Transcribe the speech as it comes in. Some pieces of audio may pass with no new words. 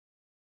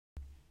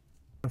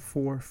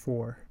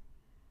4:4.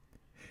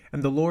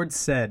 And the Lord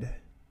said,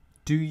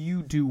 "Do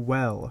you do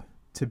well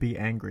to be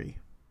angry?"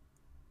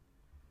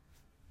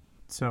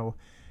 So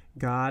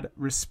God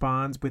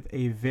responds with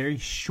a very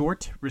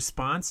short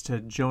response to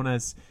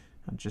Jonah's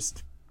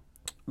just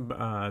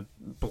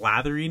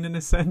blathering, in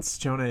a sense.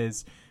 Jonah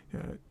is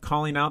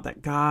calling out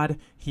that God,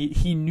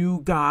 he knew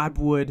God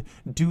would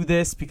do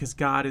this because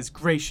God is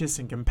gracious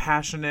and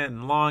compassionate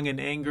and long in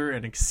anger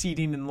and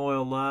exceeding in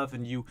loyal love,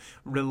 and you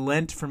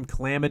relent from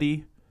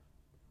calamity.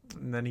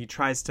 And then he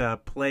tries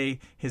to play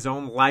his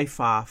own life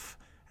off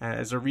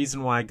as a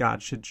reason why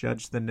God should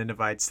judge the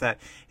Ninevites, that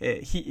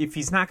if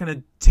he's not going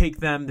to take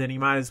them, then he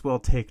might as well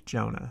take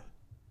Jonah.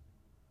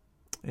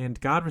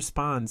 And God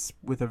responds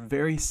with a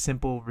very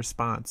simple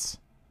response.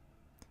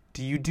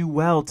 Do you do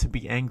well to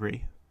be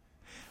angry?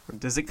 Or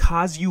does it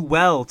cause you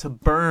well to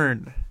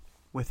burn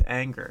with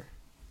anger?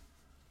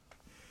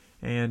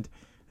 And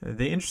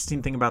the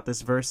interesting thing about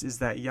this verse is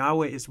that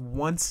Yahweh is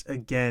once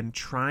again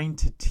trying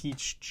to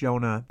teach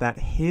Jonah that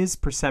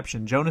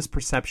Jonah's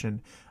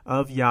perception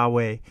of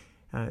Yahweh,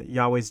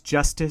 Yahweh's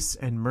justice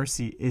and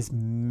mercy is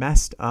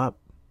messed up.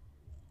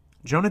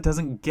 Jonah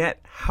doesn't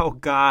get how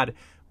God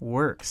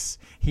works.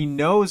 He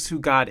knows who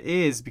God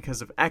is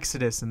because of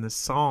Exodus and the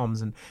Psalms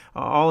and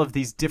all of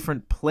these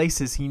different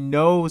places. He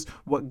knows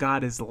what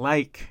God is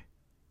like,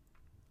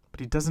 but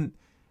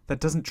that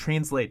doesn't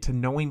translate to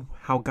knowing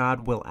how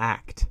God will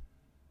act.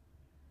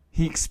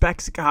 He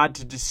expects God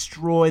to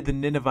destroy the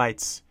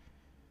Ninevites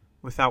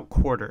without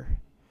quarter.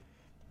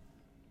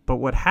 But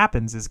what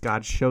happens is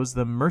God shows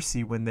them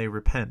mercy when they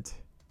repent.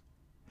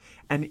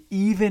 And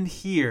even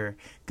here,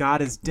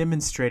 God is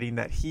demonstrating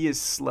that he is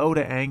slow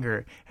to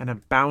anger and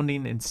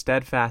abounding in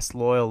steadfast,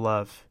 loyal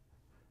love.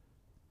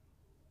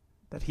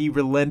 That he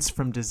relents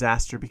from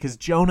disaster, because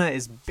Jonah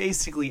is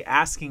basically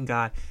asking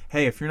God,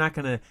 hey, if you're not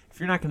gonna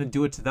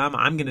do it to them,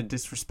 I'm gonna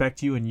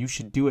disrespect you and you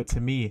should do it to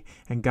me.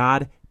 And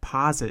God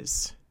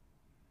pauses.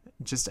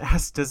 Just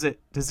asks, does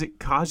it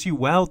cause you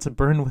well to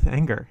burn with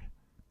anger?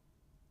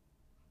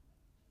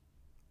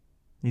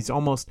 He's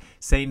almost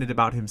saying it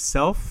about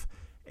himself,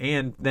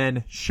 and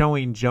then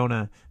showing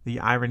Jonah the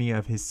irony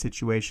of his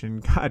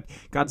situation.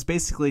 God's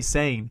basically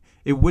saying,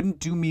 it wouldn't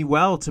do me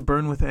well to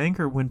burn with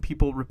anger when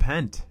people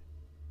repent.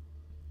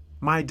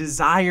 My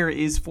desire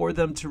is for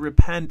them to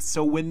repent,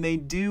 so when they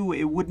do,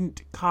 it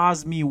wouldn't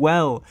cause me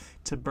well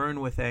to burn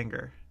with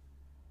anger.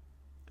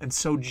 And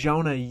so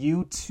Jonah,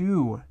 you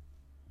too,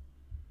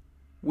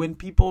 when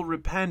people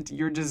repent,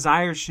 your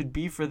desire should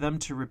be for them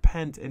to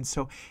repent. And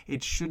so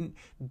it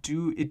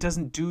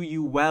doesn't do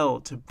you well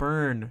to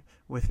burn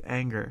with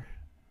anger.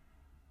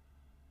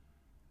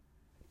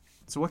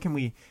 So what can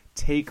we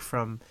take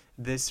from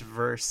this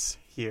verse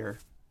here?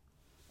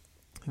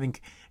 I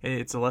think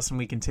it's a lesson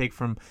we can take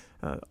from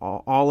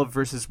all of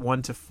verses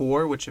 1 to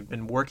 4, which have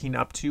been working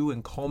up to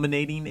and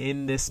culminating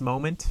in this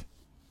moment.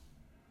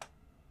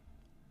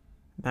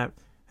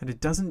 And it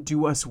doesn't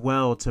do us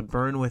well to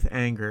burn with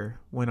anger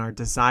when our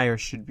desire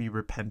should be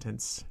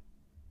repentance.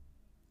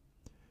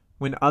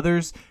 When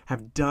others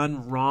have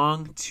done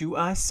wrong to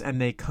us and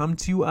they come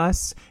to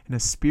us in a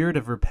spirit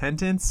of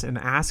repentance and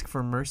ask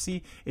for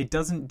mercy, it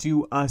doesn't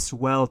do us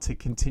well to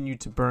continue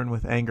to burn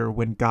with anger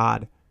when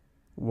God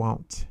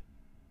won't.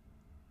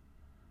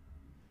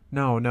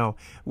 No.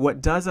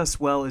 What does us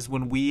well is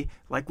when we,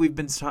 like we've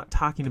been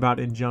talking about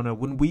in Jonah,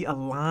 when we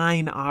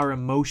align our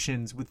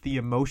emotions with the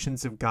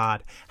emotions of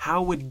God.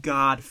 How would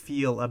God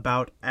feel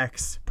about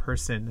X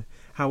person?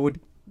 How would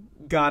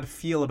God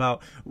feel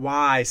about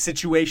Y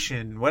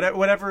situation?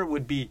 Whatever it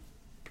would be.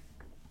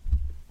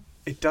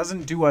 It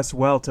doesn't do us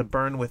well to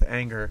burn with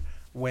anger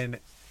when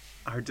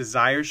our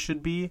desires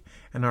should be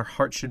and our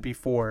heart should be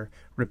for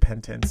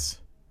repentance.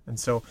 And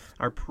so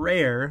our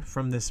prayer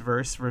from this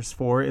verse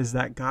 4, is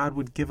that God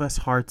would give us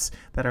hearts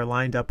that are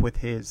lined up with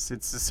his.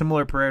 It's a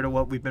similar prayer to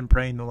what we've been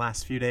praying the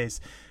last few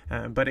days,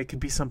 but it could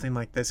be something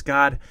like this.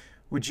 God,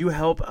 would you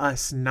help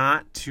us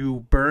not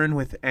to burn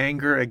with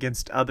anger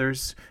against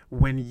others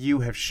when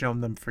you have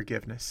shown them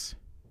forgiveness?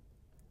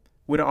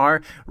 Would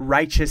our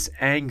righteous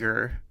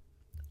anger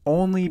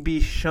only be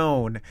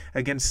shown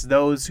against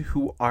those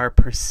who are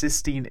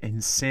persisting in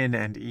sin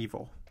and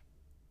evil?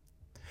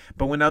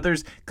 But when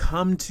others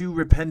come to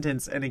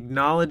repentance and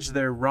acknowledge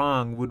their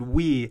wrong, would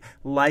we,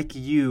 like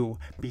you,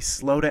 be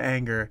slow to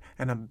anger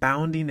and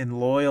abounding in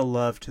loyal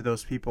love to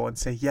those people and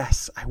say,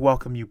 yes, I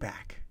welcome you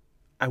back.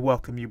 I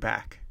welcome you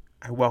back.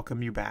 I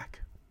welcome you back.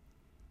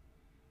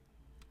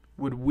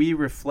 Would we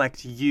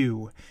reflect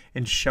you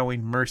in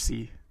showing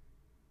mercy?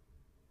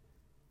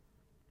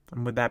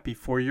 And would that be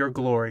for your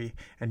glory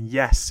and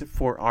yes,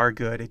 for our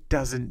good? It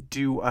doesn't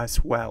do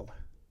us well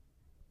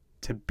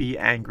to be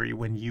angry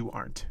when you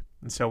aren't.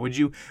 And so would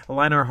you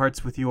align our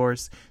hearts with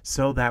yours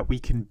so that we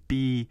can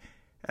be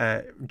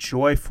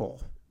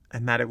joyful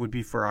and that it would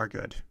be for our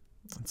good?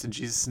 It's in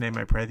Jesus' name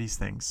I pray these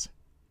things.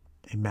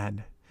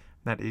 Amen.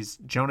 That is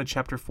Jonah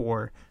chapter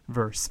 4,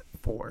 verse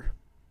 4.